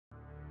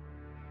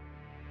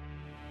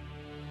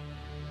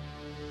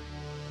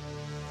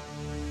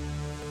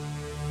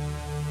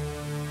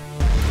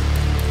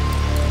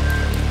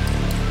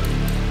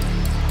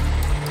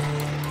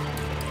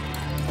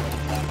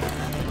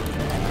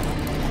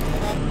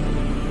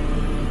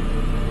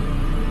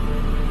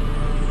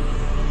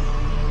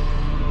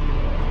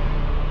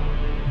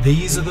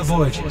These are the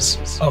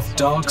voyages of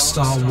Dark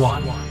Star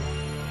 1.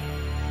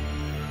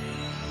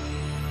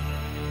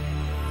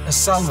 A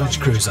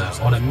salvage cruiser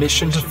on a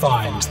mission to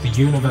find the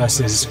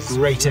universe's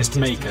greatest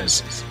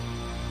makers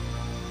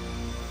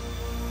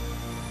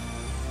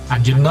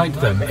and unite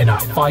them in a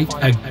fight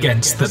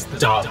against the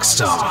Dark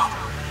Star.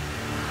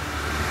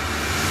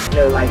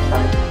 No life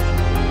sign.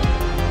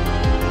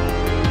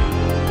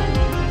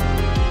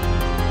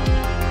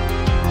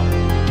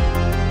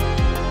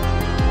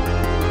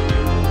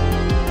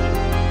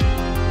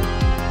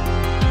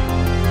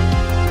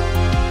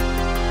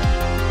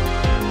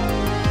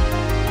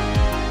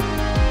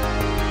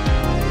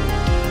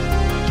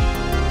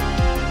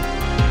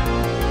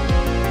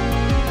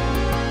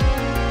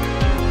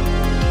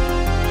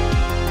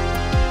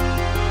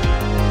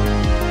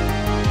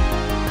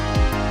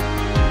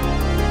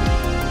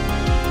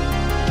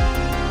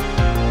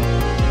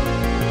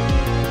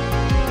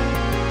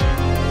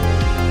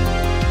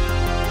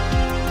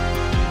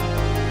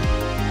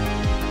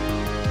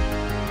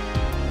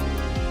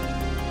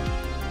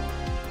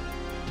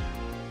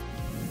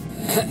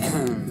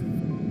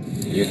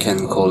 You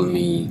can call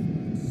me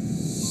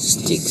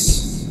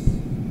Sticks.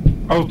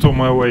 Out of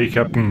my way,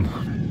 Captain.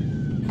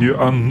 You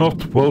are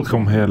not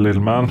welcome here,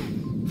 little man.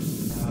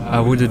 I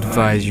would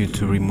advise you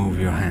to remove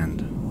your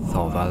hand,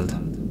 Thorvald.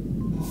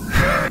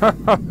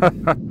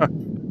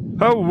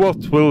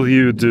 What will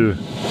you do?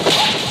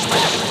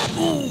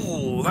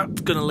 Ooh,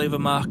 that's gonna leave a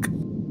mark.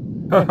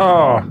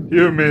 Haha,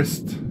 you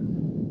missed.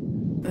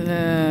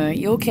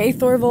 You okay,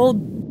 Thorvald?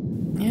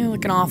 You're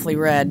looking awfully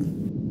red.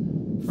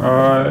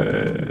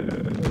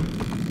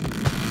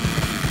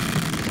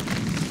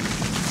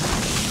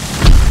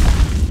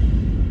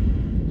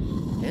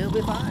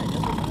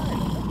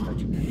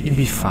 He'll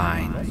be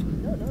fine.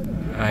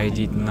 I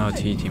did not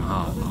hit him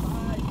hard.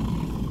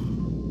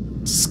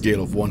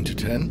 Scale of 1 to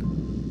 10?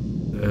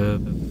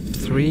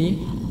 3?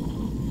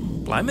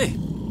 Blimey.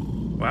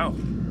 Wow.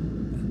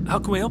 How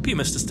can we help you,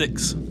 Mr.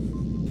 Sticks?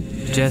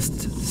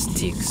 Just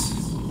Sticks.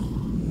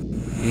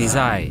 It is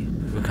I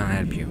who can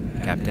help you,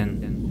 Captain.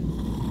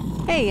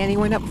 Hey,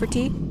 anyone up for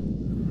tea?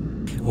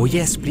 Oh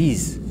yes,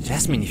 please.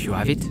 Jasmine, if you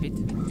have it.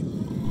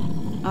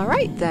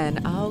 Alright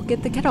then, I'll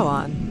get the kettle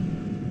on.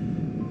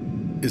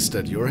 Is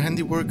that your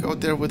handiwork out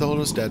there with all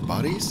those dead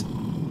bodies?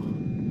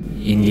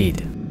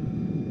 Indeed.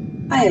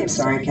 I am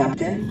sorry,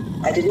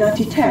 Captain. I did not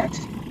detect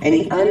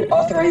any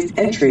unauthorized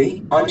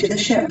entry onto the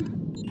ship.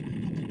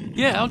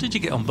 Yeah, how did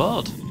you get on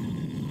board?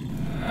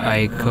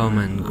 I come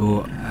and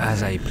go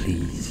as I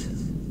please.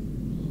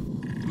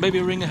 Maybe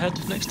a ring ahead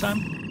next time?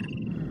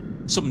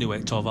 Somebody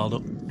wake Torvald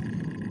up.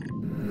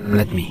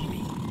 Let me.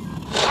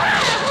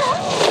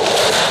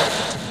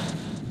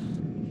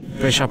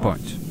 Pressure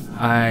point.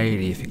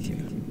 Highly effective.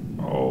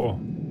 Oh.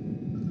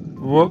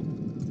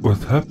 What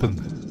happened?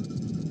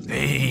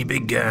 Hey,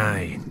 big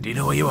guy. Do you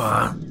know where you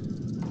are?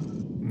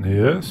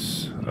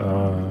 Yes,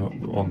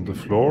 on the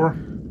floor.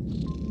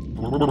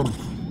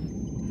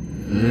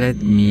 Let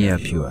me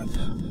help you up.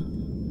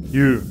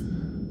 You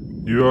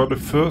are the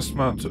first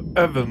man to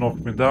ever knock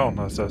me down,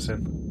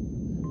 assassin.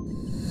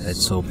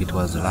 Let's hope it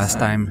was the last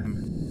time.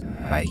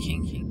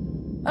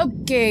 Viking.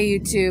 Okay, you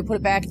two, put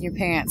it back in your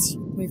pants.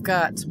 We've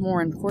got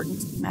more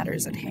important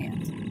matters at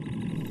hand.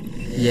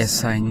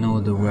 Yes, I know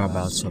the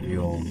whereabouts of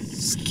your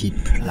skip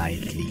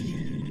lightly.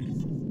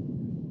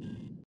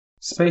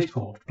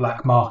 Spaceport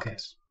Black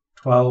Market,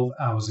 12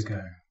 hours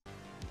ago.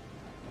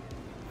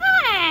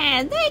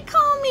 Ah, they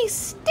call me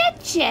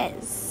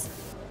Stitches.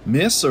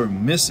 Miss or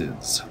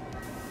Mrs.?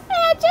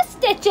 Just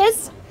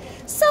Stitches.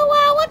 So,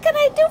 what can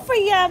I do for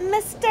you,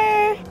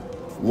 Mr.?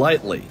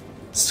 Lightly.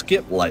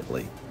 Skip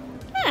lightly.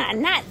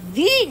 Not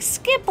the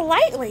Skip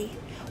Lightly,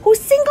 who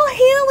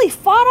single-handedly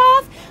fought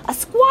off a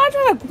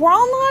squadron of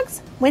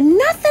Gromlogs with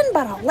nothing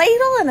but a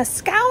ladle and a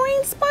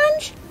scouring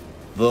sponge?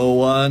 The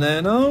one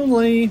and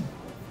only.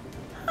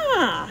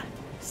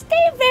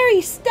 Stay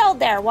very still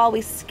there while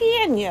we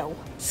scan you.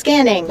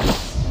 Scanning.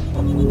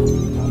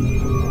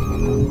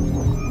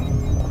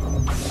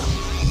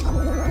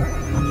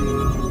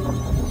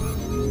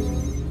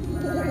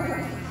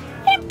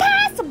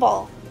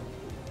 Impossible!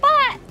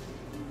 But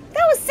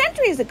that was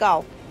centuries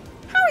ago.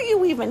 How are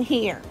you even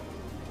here?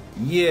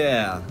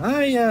 Yeah,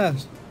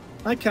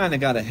 I kinda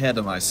got ahead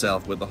of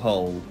myself with the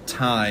whole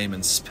time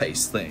and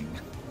space thing.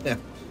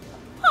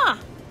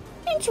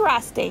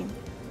 Interesting.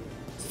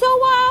 So,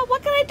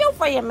 what can I do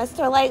for you,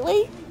 Mr.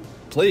 Lightly?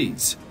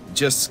 Please,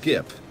 just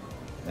skip.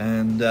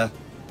 And,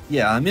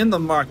 yeah, I'm in the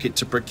market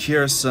to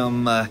procure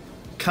some,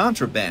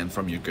 contraband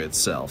from your good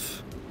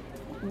self.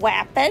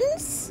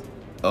 Weapons?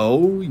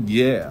 Oh,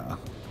 yeah.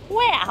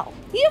 Well,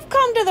 you've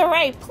come to the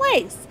right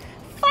place.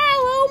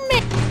 Follow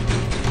me.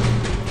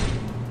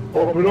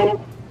 Open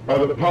up!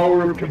 By the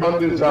power of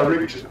Commander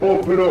Zarek,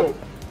 open up!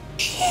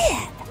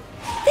 Shit!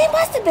 They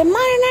must have been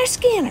mining our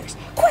scanners.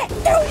 Quick,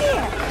 through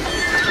here!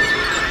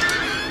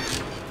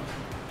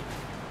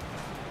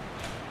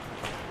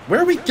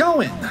 Where are we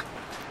going?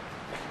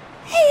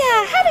 Hey,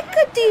 how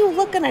good do you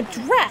look in a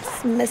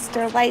dress,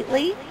 Mr.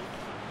 Lightly?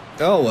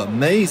 Oh,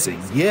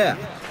 amazing, yeah.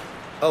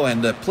 Oh,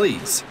 and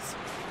please,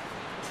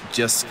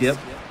 just skip.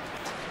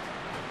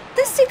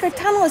 This secret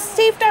tunnel has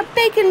saved our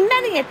bacon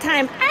many a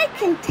time, I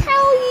can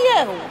tell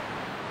you.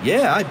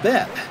 Yeah, I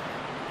bet.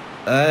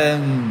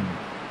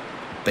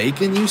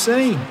 Bacon, you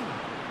say?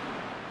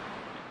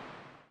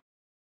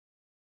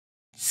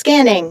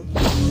 Scanning.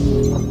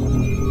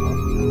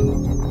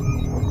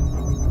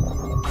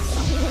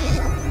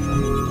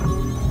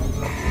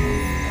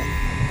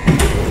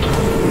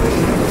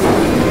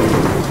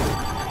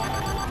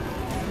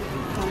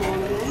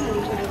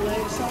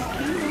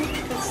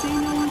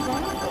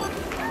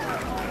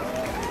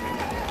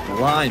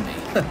 Blimey.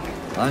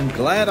 I'm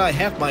glad I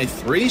have my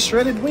 3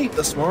 shredded wheat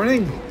this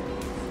morning.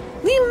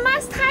 We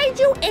must hide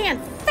you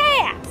and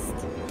fast!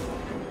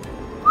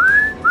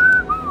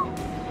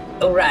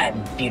 Alright,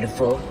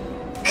 beautiful.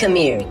 Come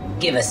here and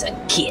give us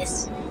a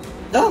kiss.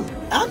 Oh,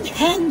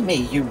 unhand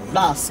me, you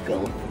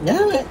rascal.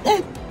 No.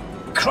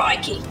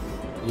 Crikey,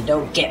 you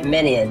don't get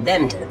many of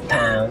them to the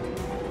pound.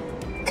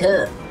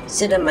 Come,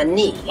 sit on my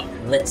knee.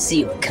 Let's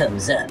see what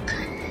comes up.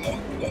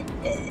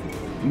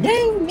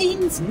 No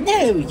means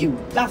no, you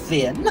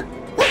ruffian.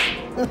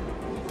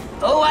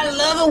 Oh, I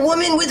love a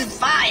woman with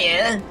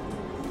fire.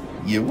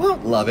 You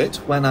won't love it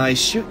when I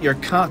shoot your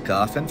cock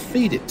off and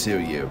feed it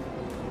to you.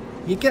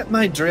 You get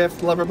my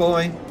drift, lover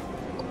boy?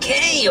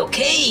 Okay.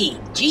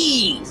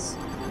 Jeez.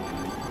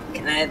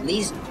 Can I at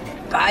least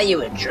buy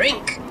you a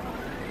drink?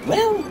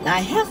 Well, I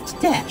have to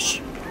dash.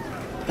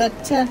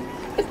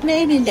 But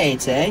maybe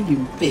later,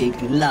 you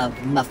big love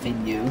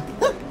muffin you.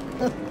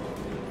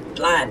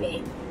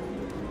 Blimey.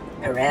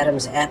 Her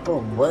Adam's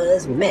apple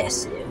was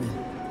massive.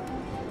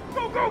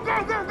 Go!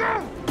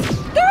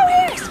 Go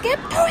here, Skip!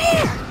 Go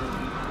here!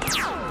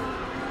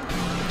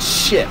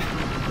 Shit.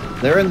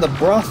 They're in the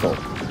brothel.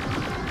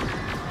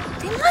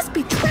 They must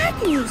be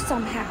tracking you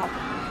somehow.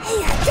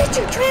 Hey, get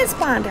your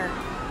transponder.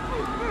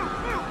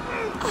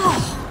 Oh,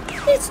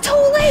 it's too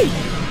late.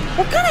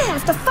 We're gonna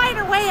have to fight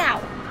our way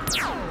out.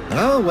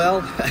 Oh,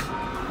 well,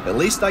 at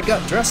least I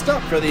got dressed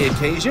up for the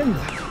occasion.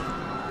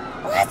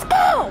 Let's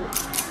go!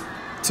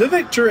 To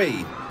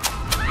victory!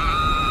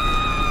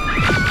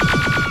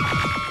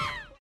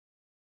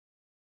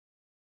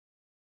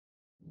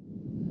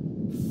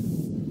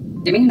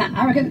 You mean that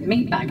arrogant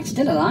meatbag is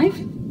still alive?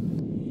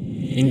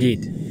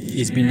 Indeed.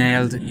 He's been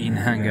held in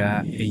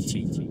hangar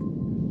 80.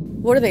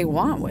 What do they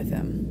want with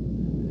him?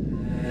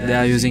 They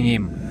are using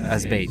him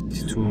as bait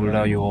to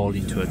lure you all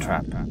into a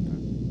trap.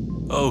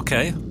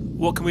 Okay,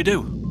 what can we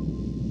do?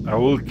 I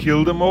will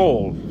kill them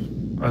all,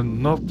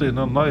 and not in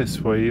a nice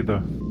way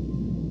either.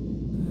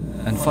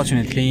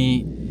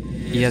 Unfortunately,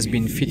 he has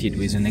been fitted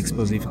with an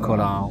explosive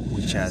collar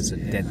which has a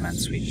dead man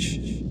switch.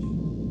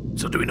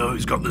 So do we know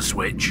who's got the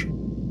switch?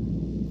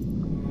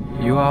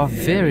 You are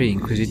very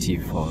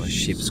inquisitive for a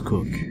ship's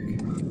cook.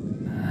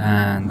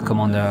 And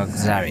Commander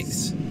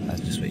Xarix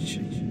has the switch.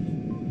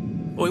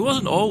 Well, he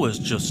wasn't always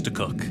just a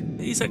cook.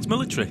 He's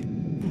ex-military.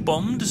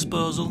 Bomb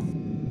disposal.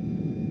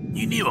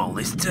 You knew all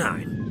this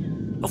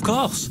time? Of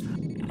course.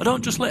 I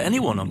don't just let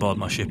anyone on board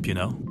my ship, you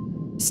know.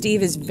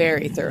 Steve is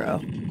very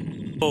thorough.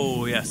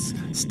 Oh, yes.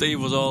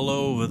 Steve was all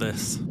over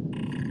this.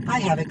 I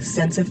have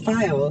extensive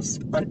files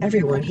on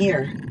everyone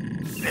here.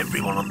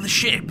 Everyone on the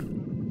ship?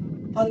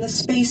 On the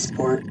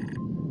spaceport.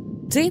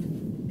 See?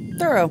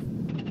 Thorough.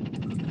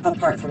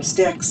 Apart from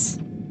Styx,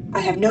 I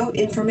have no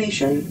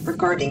information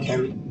regarding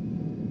him.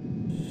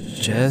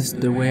 Just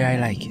the way I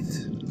like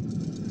it.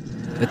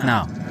 But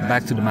now,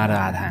 back to the matter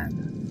at hand.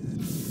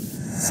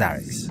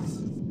 Xarix.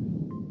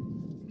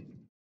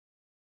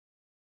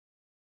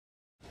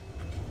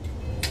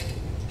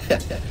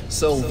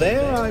 So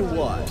there I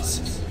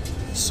was,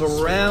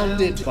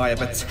 surrounded by a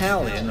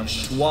battalion of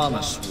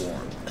Schwammer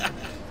Swarm.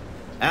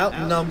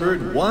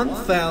 Outnumbered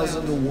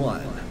 1,000 to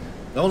 1.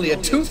 Only a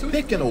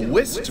toothpick and a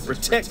whisk to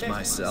protect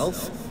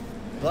myself.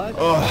 But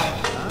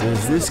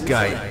does this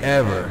guy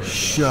ever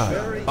shut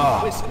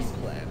up?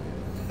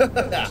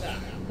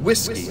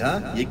 Whiskey,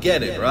 huh? You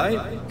get it,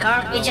 right?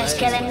 Can't we just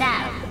kill him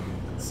now?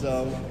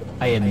 So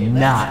I am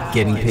not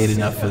getting paid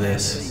enough for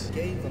this.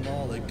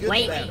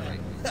 Wait.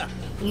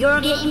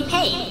 You're getting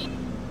paid?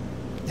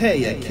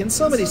 Hey, can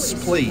somebody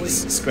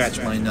please scratch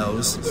my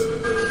nose?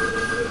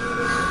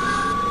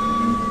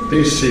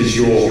 This is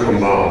your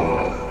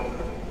command.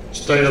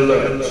 Stay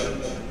alert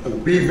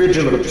and be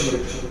vigilant.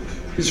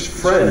 His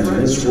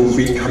friends will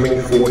be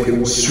coming for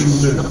him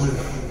soon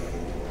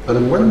enough.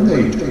 And when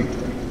they do,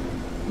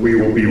 we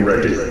will be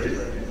ready.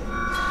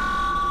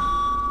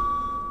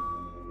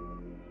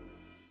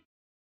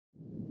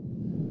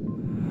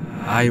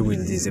 I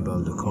will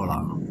disable the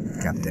collar,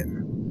 Captain.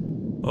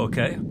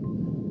 Okay.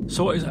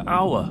 So what is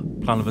our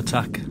plan of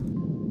attack?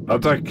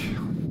 Attack.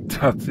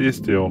 That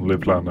is the only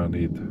plan I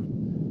need.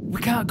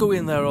 We can't go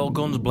in there all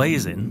guns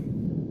blazing.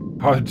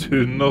 I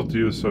do not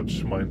use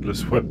such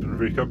mindless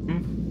weaponry,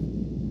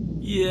 Captain.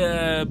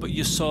 Yeah, but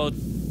your sword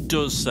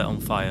does set on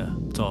fire,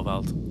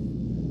 Torvald.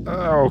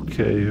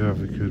 Okay, you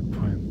have a good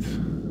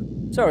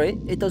point. Sorry,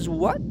 it does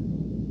what?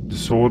 The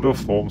sword of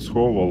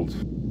Thormstorvald.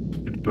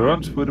 It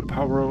burns with the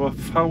power of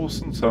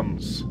 1,000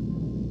 suns.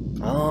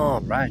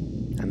 Oh, right.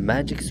 A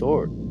magic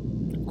sword.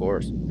 Of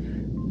course.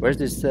 Where's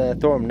this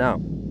Thorm now?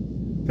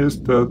 He's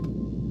dead.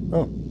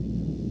 Oh.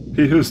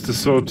 He used the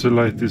sword to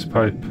light his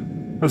pipe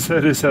and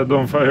set his head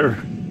on fire.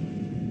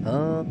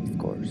 Of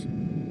course.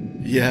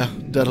 Yeah,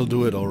 that'll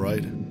do it all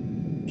right.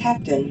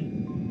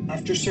 Captain,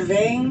 after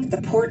surveying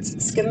the port's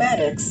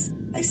schematics,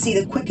 I see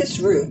the quickest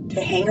route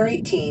to Hangar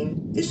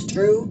 18 is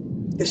through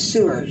the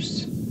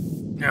sewers.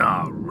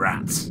 Oh,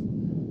 rats.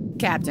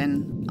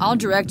 Captain, I'll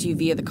direct you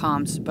via the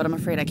comms, but I'm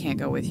afraid I can't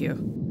go with you.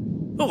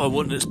 Oh, I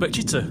wouldn't expect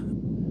you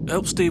to.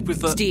 Help Steve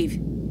with that.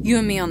 Steve, you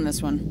and me on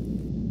this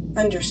one.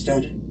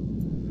 Understood.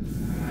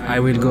 I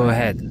will go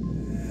ahead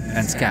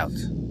and scout.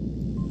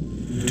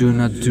 Do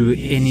not do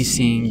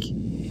anything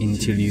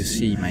until you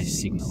see my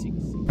signal.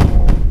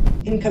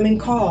 Incoming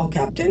call,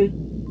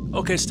 Captain.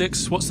 Okay,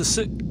 Sticks, what's the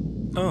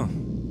Oh.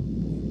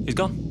 He's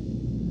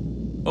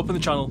gone. Open the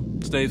channel,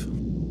 Steve.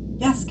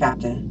 Yes,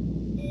 Captain.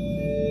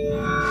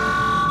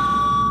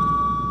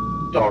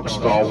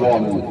 Darkstar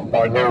 1,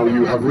 by now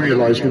you have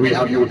realized we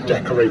have your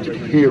decorated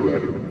hero,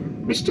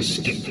 Mr.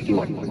 Skip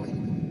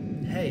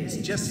Lightly. Hey, it's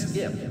just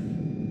Skip.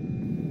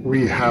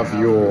 We have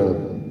your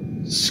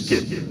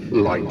Skip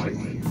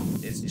Lightly.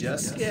 It's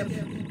just Skip.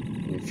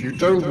 If you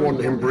don't want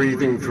him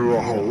breathing through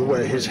a hole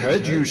where his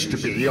head used to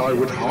be, I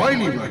would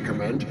highly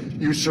recommend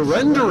you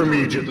surrender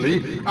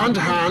immediately and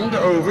hand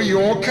over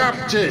your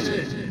captain.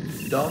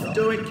 Don't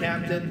do it,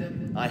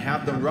 Captain. I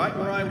have them right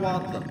where I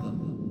want them.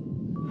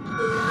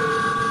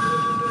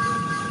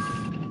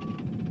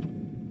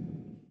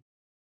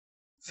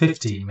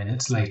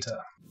 Minutes later.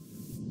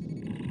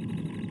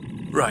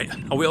 Right,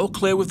 are we all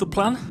clear with the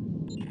plan?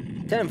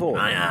 10-4.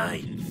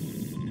 Aye.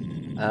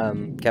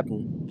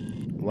 Captain,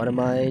 what am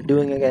I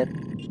doing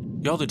again?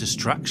 You're the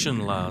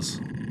distraction,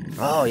 Lars.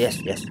 Oh, yes,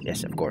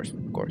 of course.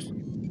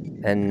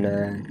 And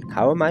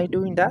how am I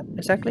doing that,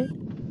 exactly?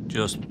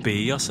 Just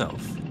be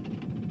yourself.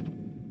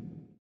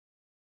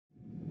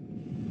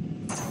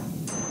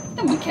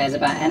 No one cares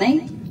about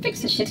NA.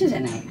 Fix the shit as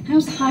NA.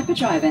 How's the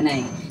hyperdrive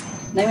NA?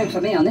 No one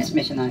for me on this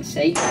mission, I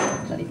see.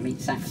 Bloody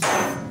meat sacks.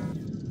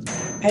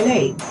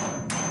 NA,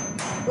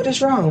 what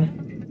is wrong?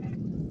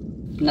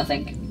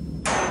 Nothing.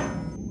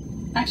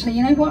 Actually,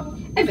 you know what?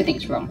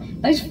 Everything's wrong.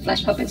 Those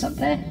flesh puppets up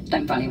there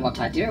don't value what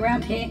I do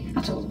around here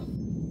at all.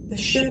 The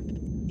ship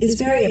is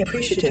very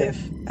appreciative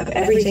of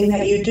everything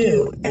that you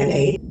do,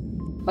 NA.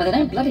 Well, they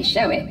don't bloody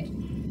show it.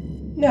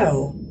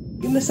 No,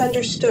 you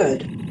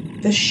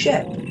misunderstood. The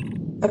ship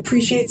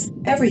appreciates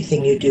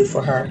everything you do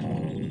for her.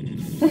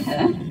 For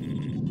her?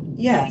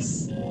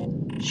 Yes.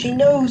 She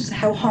knows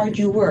how hard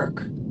you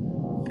work.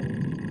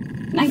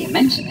 Now you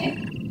mention it,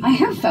 I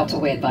have felt a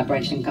weird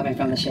vibration coming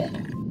from the ship.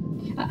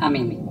 I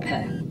mean,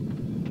 her.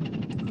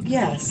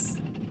 Yes.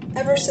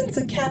 Ever since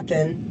the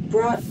captain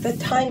brought the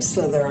time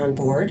slither on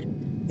board,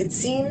 it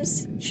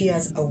seems she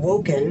has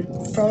awoken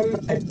from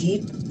a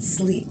deep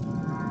sleep.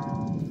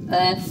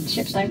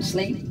 Ships don't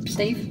sleep,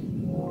 Steve?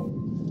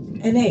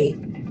 NA,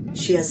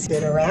 she has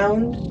been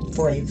around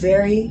for a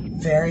very,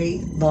 very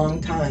long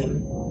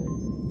time.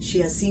 She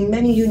has seen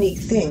many unique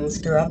things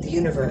throughout the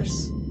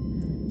universe.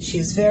 She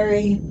is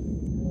very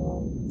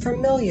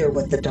familiar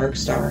with the Dark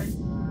Star.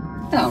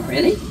 Oh,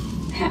 really?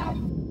 How?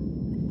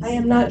 I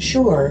am not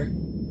sure,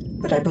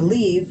 but I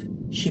believe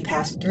she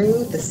passed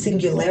through the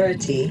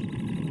singularity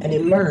and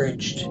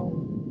emerged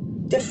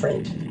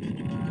different.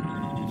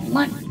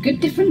 Like good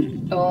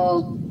different?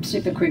 Or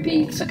super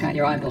creepy, suck out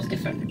your eyeballs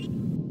different?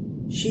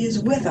 She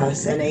is with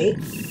us, NA.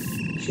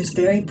 She's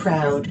very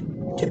proud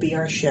to be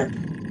our ship.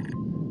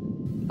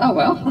 Oh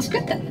well, that's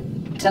good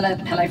then. Tell her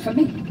hello from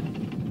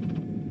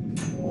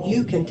me.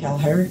 You can tell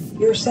her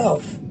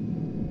yourself.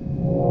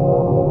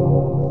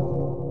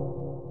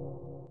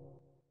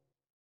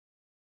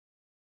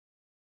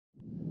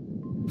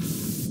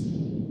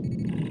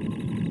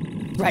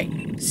 Right,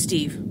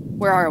 Steve,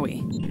 where are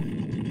we?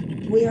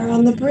 We are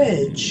on the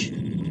bridge.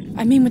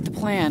 I mean with the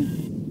plan.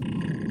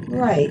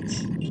 Right.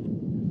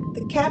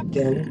 The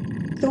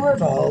captain,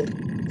 Thorvald,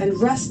 and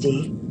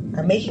Rusty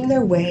are making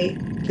their way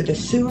to the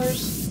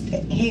sewers to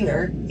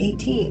Hangar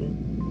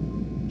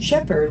 18.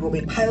 Shepard will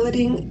be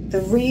piloting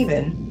the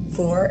Raven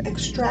for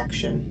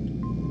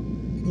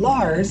extraction.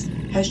 Lars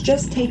has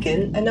just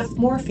taken enough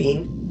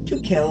morphine to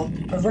kill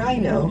a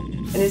rhino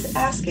and is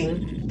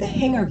asking the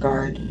hangar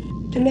guard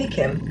to make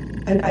him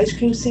an ice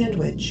cream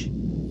sandwich.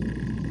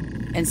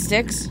 And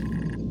Styx?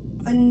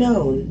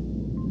 Unknown.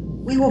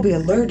 We will be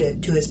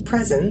alerted to his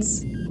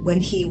presence when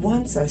he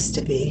wants us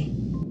to be.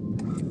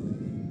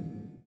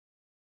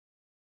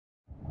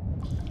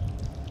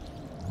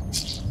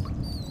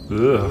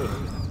 Ugh.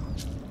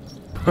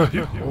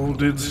 You all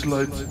did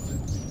slight.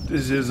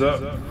 This is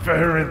a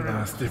very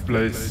nasty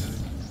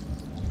place.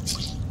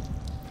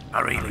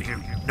 I really do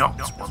not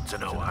want to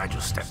know. I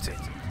just stepped in.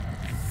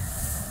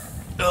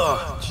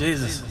 Oh,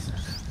 Jesus.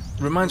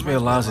 Reminds me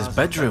of Lars's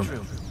bedroom.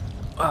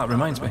 Ah,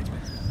 reminds me.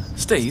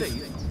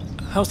 Steve,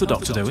 how's the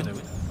doctor doing?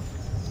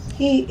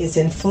 He is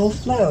in full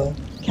flow,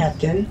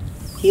 Captain.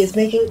 He is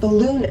making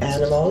balloon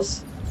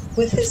animals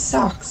with his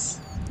socks.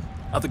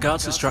 Are the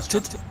guards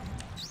distracted?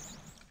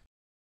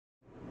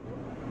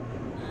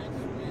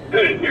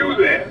 Hey, you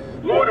there!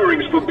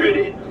 Loitering's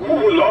forbidden!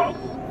 Move along!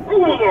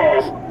 Move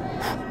along!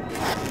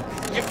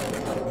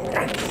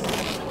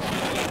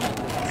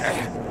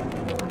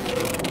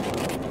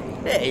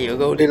 There you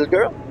go, little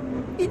girl.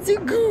 It's a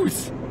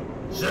goose.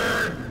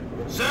 Sir!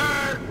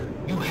 Sir!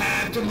 You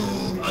have to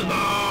move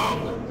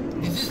along!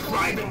 This is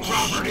private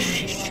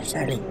property!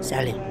 Sally,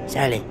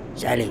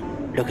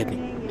 look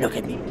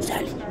at me,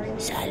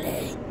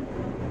 Sally.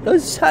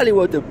 Does Sally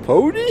want a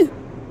pony?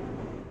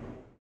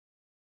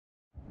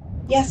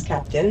 Yes,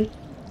 Captain.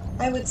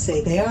 I would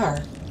say they are.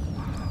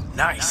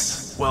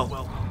 Nice.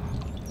 Well,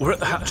 we're at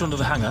the hatch under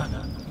the hangar.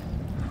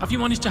 Have you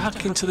managed to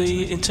hack into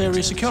the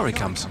interior security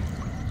cams?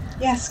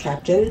 Yes,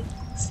 Captain.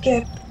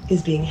 Skip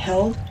is being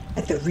held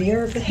at the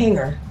rear of the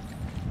hangar.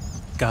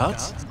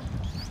 Guards?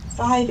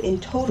 5 in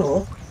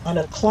total on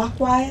a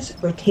clockwise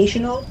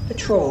rotational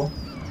patrol.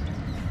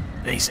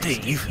 Hey,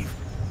 Steve.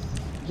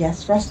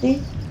 Yes,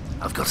 Rusty?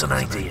 I've got an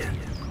idea.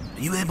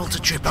 Are you able to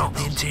trip out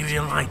the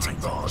interior lighting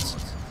boards?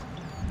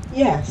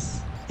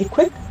 Yes. A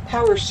quick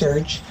power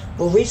surge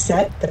will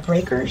reset the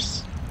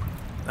breakers.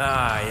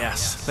 Ah,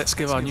 yes. Let's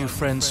give our new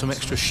friends some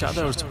extra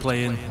shadows to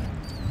play in.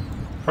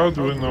 How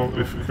do we know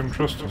if we can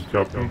trust him,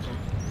 Captain?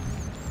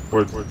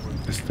 Wait,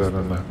 is that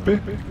a nappy?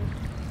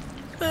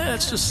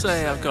 Let's just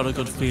say I've got a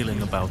good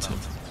feeling about him.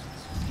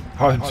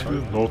 I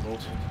do not.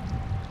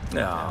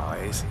 No,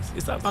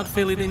 is that bad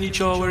feeling in your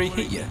jaw where he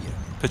hit you?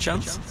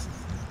 Perchance?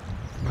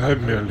 I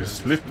merely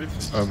slipped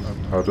and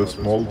had a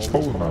small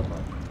toe nap,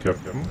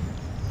 Captain.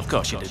 Of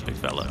course you did, big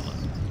fella.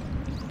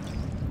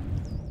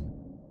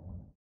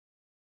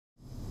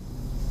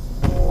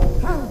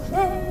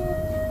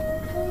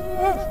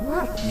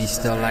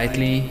 Mr.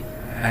 Lightly,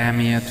 I am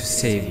here to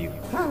save you.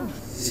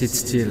 Sit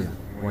still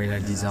while I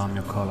disarm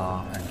your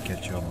collar and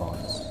cut your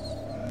balls.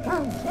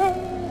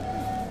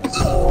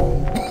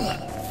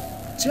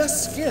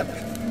 Just Skip.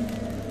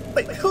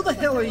 Wait, who the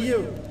hell are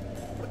you?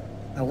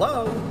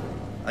 Hello?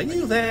 Are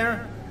you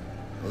there?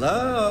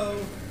 Hello?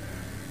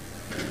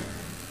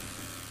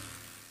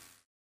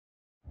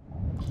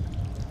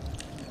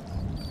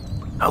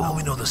 How will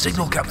we know the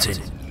signal,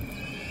 Captain?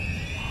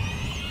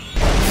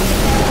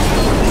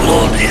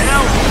 Bloody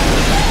hell!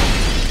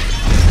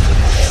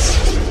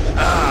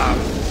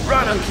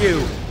 Right on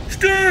cue.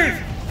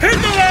 Steve! Hit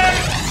the leg!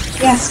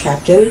 Yes,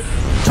 Captain.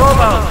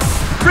 Torvald!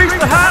 Breach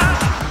the hatch!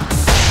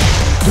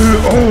 To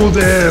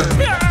Odin!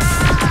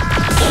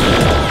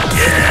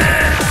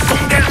 Yeah!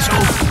 Come get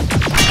some!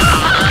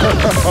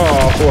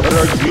 Oh, what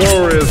a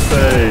glorious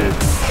day!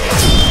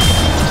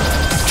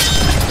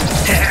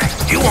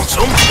 You want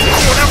some? Go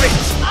on, have it!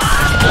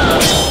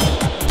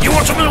 You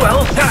want some as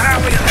well? We're gonna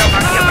help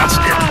out, you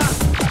bastard!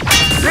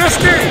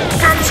 Rusty!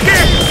 From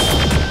Skip!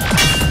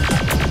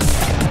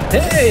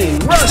 Hey,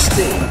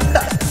 Rusty!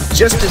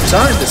 Just in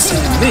time to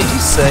see me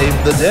save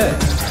the day.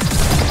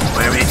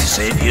 We're here to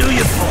save you,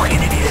 you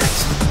fucking idiot!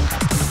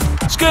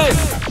 Skip!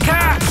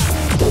 Catch!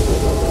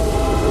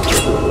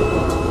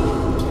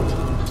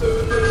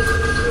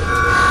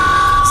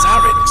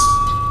 Zarix!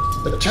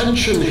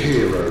 Attention,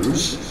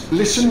 heroes.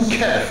 Listen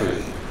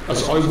carefully,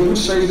 as I will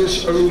say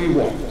this only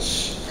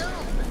once.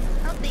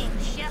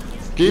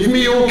 Give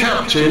me your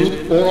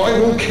captain, or I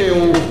will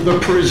kill the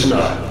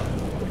prisoner.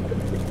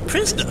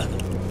 Prisoner?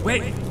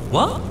 Wait,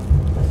 what?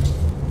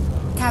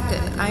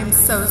 Captain, I'm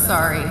so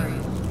sorry.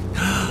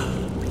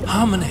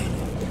 Harmony.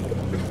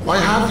 I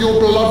have your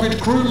beloved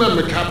crew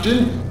member,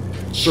 Captain.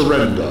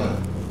 Surrender.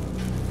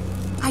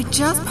 I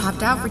just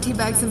popped out for tea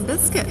bags and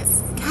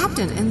biscuits,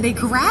 Captain, and they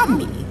grabbed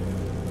me.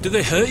 Did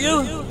they hurt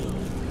you?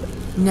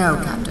 No,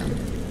 Captain.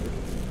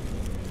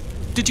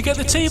 Did you get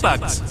the tea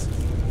bags?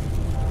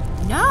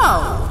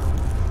 No!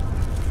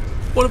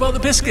 What about the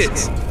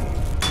biscuits?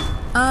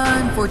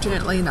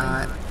 Unfortunately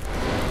not.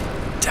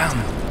 Damn,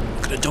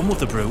 could have done with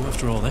the brew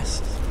after all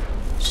this.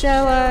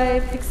 Shall I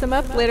pick some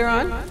up later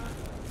on?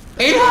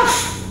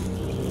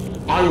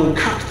 Enough! I will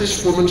cut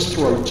this woman's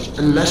throat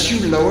unless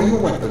you lower your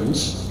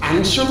weapons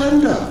and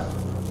surrender.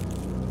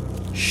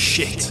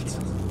 Shit.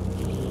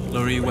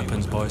 Lower your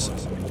weapons, boys.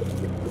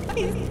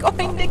 He's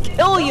going to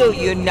kill you,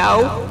 you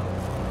know.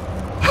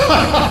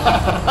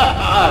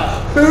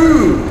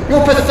 Who?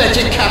 Your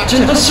pathetic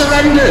captain has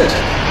surrendered.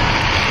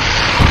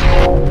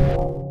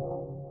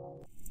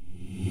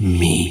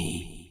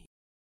 Me.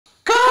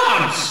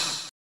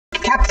 Guards!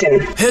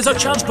 Captain! Here's our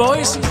chance,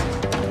 boys!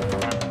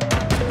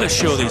 Let's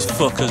show these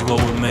fuckers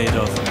what we're made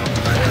of.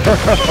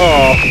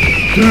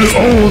 To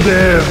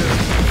Odin!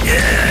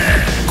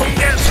 Yeah! Come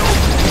get some!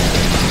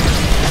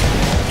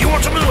 You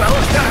want some as well?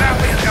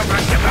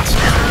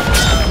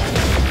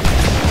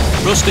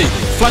 Rusty,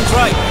 flank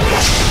right.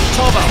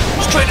 Torvald,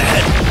 straight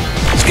ahead.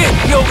 Skip,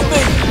 you're with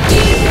me.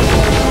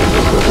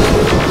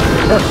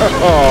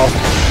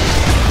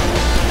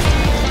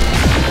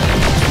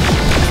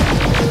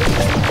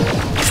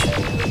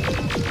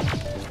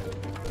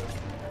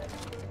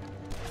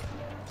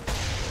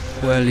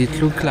 Well, it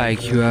looked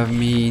like you have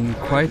me in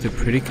quite a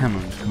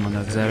predicament,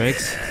 Commander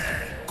Zarix.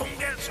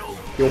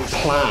 Your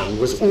plan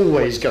was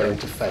always going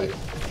to fail.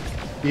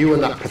 You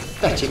and that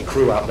pathetic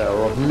crew out there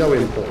are of no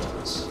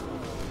importance.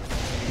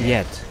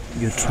 Yet,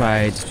 you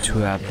tried to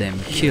have them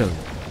killed.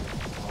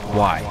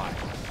 Why?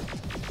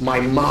 My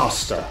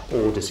master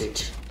orders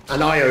it,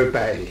 and I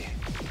obey.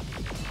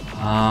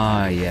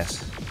 Ah,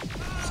 yes.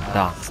 The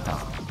Dark Star.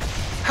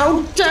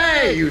 How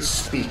dare you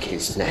speak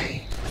his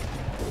name?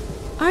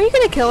 Are you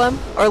gonna kill him,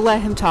 or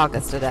let him talk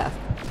us to death?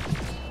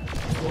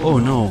 Oh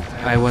no,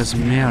 I was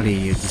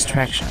merely a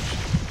distraction.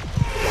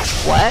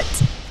 What?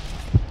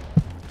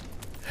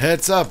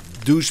 Heads up,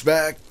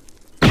 douchebag.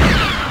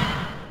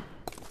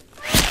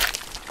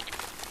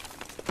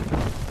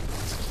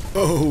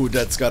 Oh,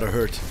 that's gotta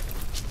hurt.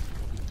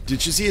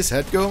 Did you see his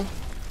head go?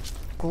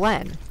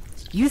 Glenn,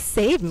 you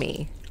saved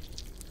me.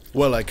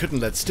 Well, I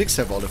couldn't let Styx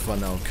have all the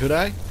fun now, could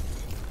I?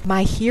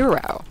 My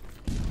hero.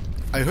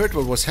 I heard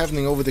what was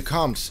happening over the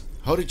comms.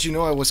 How did you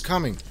know I was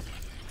coming?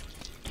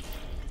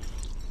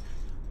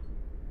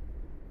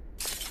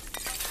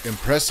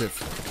 Impressive.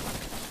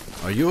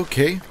 Are you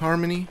okay,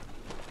 Harmony?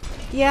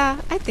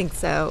 Yeah, I think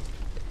so.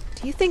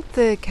 Do you think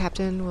the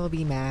captain will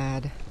be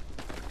mad?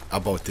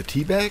 About the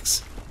tea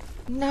bags?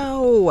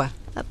 No,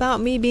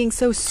 about me being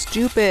so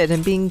stupid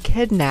and being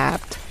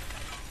kidnapped.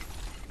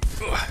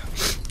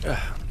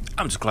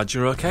 I'm just glad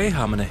you're okay,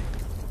 Harmony.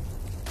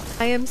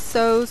 I am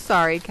so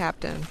sorry,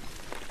 Captain.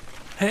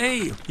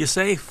 Hey, you're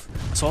safe.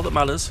 That's all that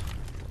matters.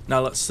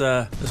 Now let's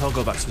all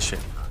go back to the ship.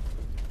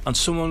 And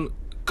someone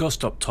go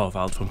stop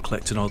Torvald from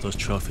collecting all those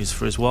trophies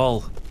for his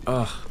wall.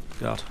 Oh,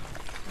 God.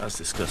 That's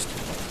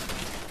disgusting.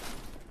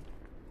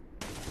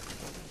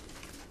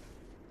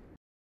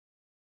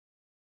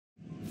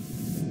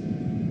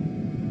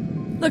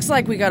 Looks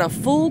like we got a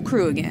full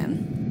crew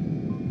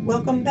again.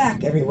 Welcome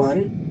back,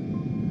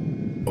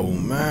 everyone. Oh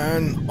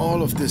man,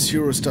 all of this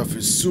hero stuff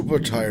is super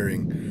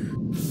tiring.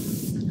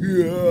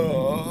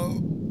 Yeah.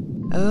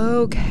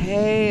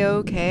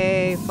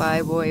 Okay,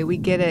 Flyboy, we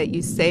get it.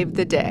 You saved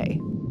the day.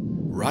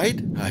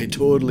 Right? I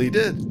totally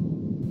did.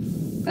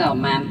 Oh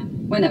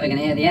man, we're never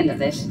gonna hear the end of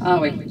this, are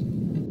we?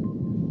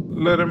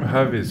 Let him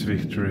have his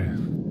victory.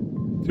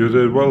 You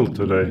did well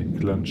today,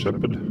 Glenn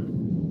Shepard.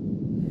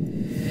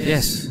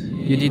 Yes,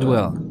 you did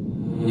well.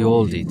 You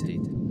all did.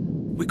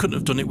 We couldn't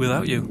have done it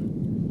without you.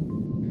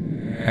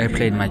 I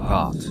played my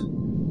part.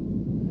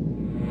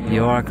 The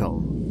Oracle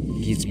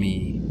gives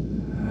me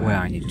where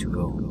I need to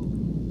go.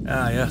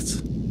 Ah,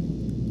 yes.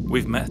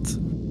 We've met.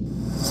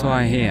 So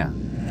I hear,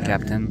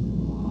 Captain.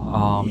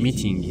 Our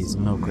meeting is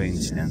no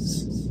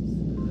coincidence.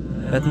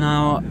 But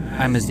now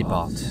I must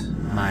depart.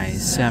 My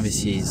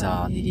services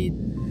are needed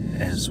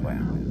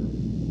elsewhere.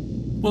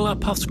 Will our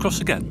paths cross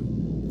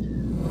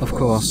again? Of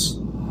course,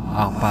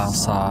 our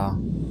paths are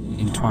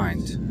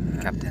entwined,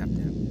 Captain.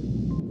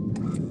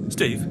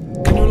 Steve,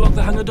 can you unlock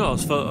the hangar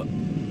doors for...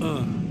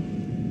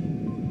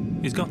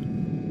 He's gone.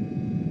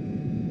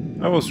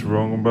 I was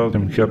wrong about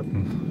him,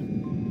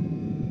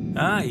 Captain.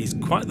 Ah, he's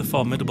quite the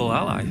formidable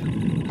ally.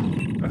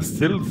 I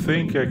still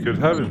think I could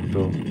have him,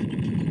 though.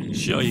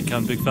 Sure you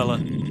can, big fella.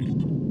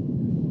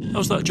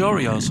 How's that jaw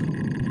of yours?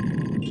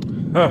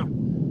 Huh.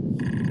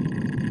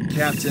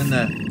 Captain,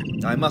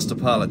 I must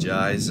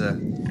apologize.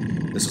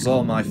 This was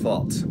all my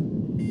fault.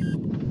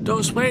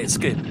 Don't sweat,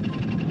 Skip.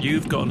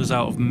 You've gotten us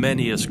out of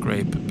many a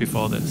scrape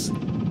before this.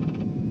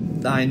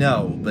 I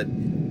know, but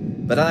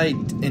I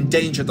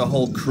endangered the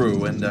whole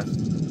crew, and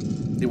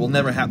it will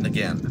never happen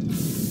again.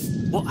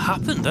 What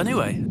happened,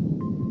 anyway?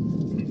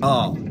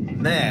 Oh,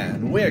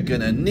 man, we're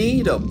gonna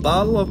need a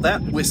bottle of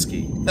that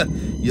whiskey.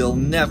 You'll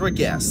never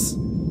guess.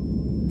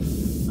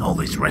 All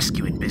this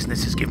rescuing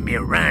business has given me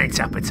a right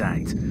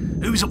appetite.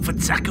 Who's up for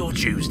Taco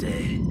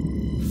Tuesday?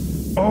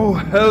 Oh,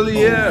 hell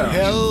yeah! Oh,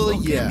 hell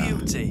yeah!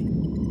 Beauty.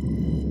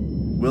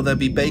 Will there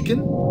be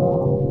bacon?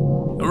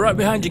 Right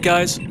behind you,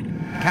 guys.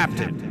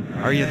 Captain,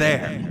 are you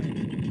there?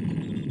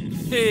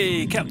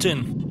 Hey,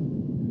 Captain.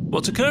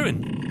 What's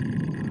occurring?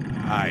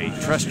 I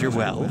trust you're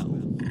well.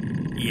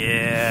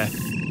 Yeah.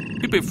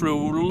 We've been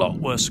through a lot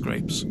worse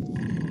scrapes.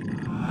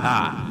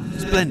 Ah,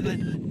 splendid.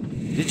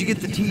 Did you get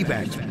the tea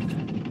bags back?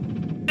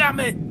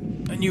 Damn it!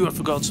 I knew I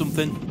forgot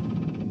something.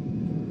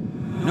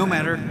 No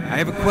matter. I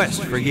have a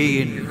quest for ye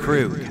and your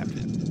crew,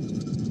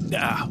 Captain.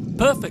 Ah,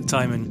 perfect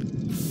timing.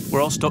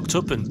 We're all stocked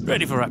up and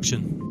ready for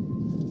action.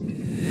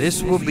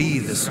 This will be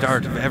the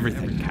start of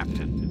everything,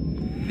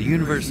 Captain. The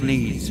universe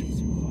needs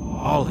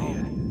all of you.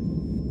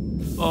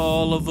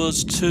 All of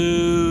us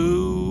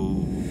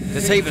too. To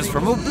save us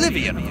from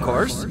oblivion, of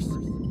course.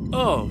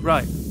 Oh,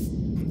 right.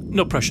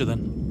 No pressure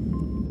then.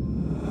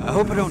 I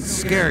hope I don't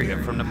scare you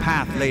from the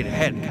path laid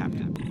ahead,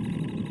 Captain.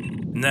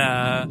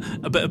 Nah,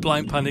 a bit of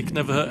blind panic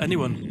never hurt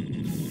anyone.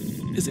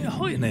 Is it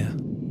hot in here?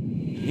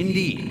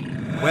 Indeed.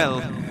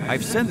 Well,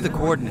 I've sent the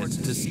coordinates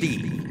to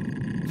Steve.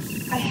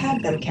 I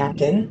have them,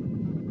 Captain.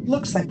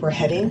 Looks like we're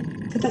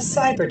heading to the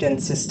Cyberdin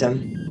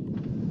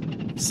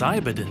system.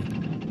 Cyberdin?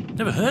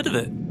 Never heard of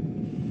it.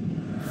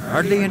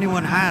 Hardly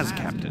anyone has,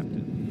 Captain.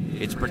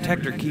 Its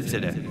protector keeps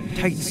it a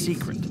tight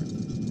secret.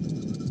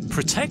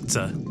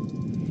 Protector?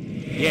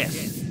 Yes.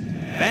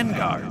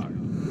 Vanguard.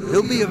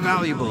 He'll be a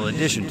valuable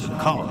addition to the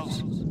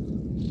cause.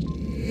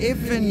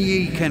 If and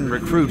ye can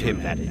recruit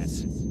him, that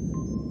is.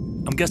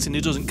 And I'm guessing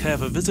he doesn't care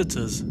for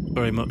visitors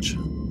very much.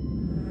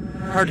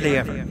 Hardly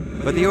ever,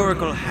 but the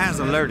Oracle has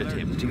alerted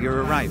him to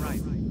your arrival.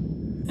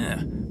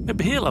 Yeah,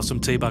 maybe he'll have some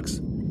tea bags.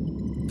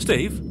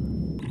 Steve,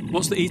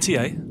 what's the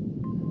ETA?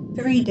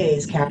 3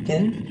 days,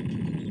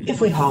 Captain. If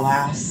we haul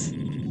ass.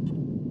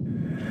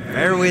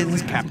 Fair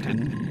winds,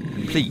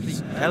 Captain.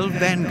 Please, tell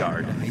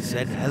Vanguard I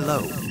said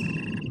hello.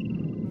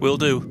 Will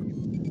do,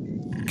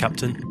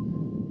 Captain.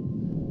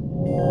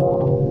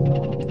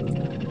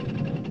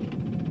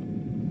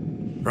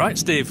 Right,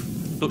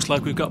 Steve. Looks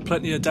like we've got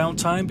plenty of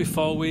downtime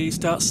before we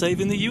start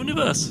saving the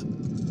universe.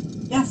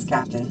 Yes,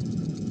 Captain.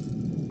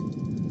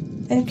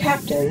 And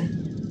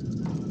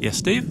Captain? Yes,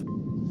 Steve?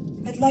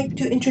 I'd like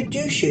to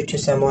introduce you to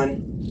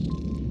someone.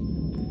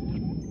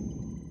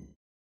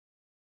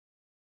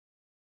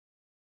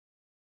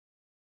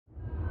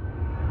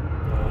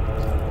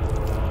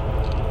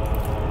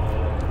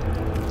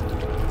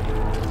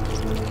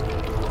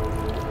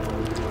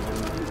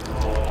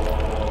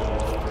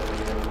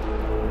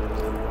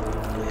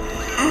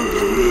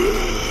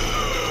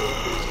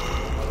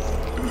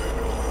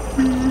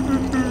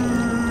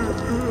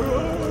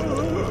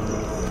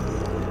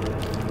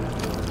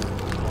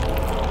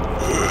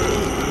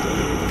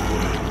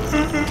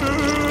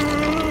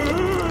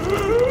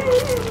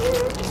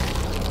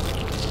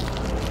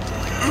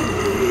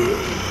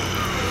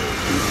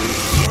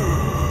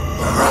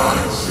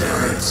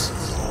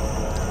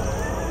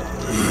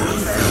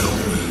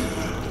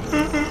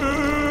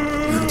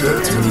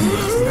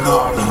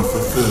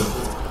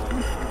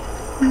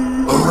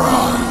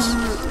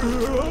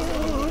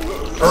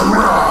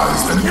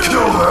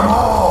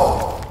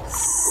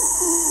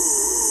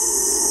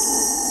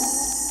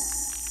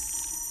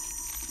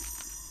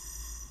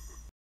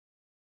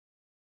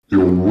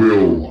 Your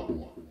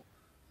will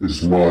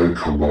is my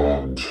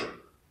command,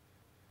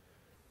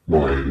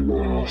 my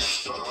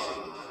master.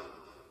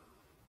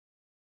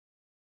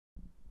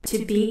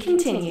 To be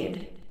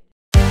continued.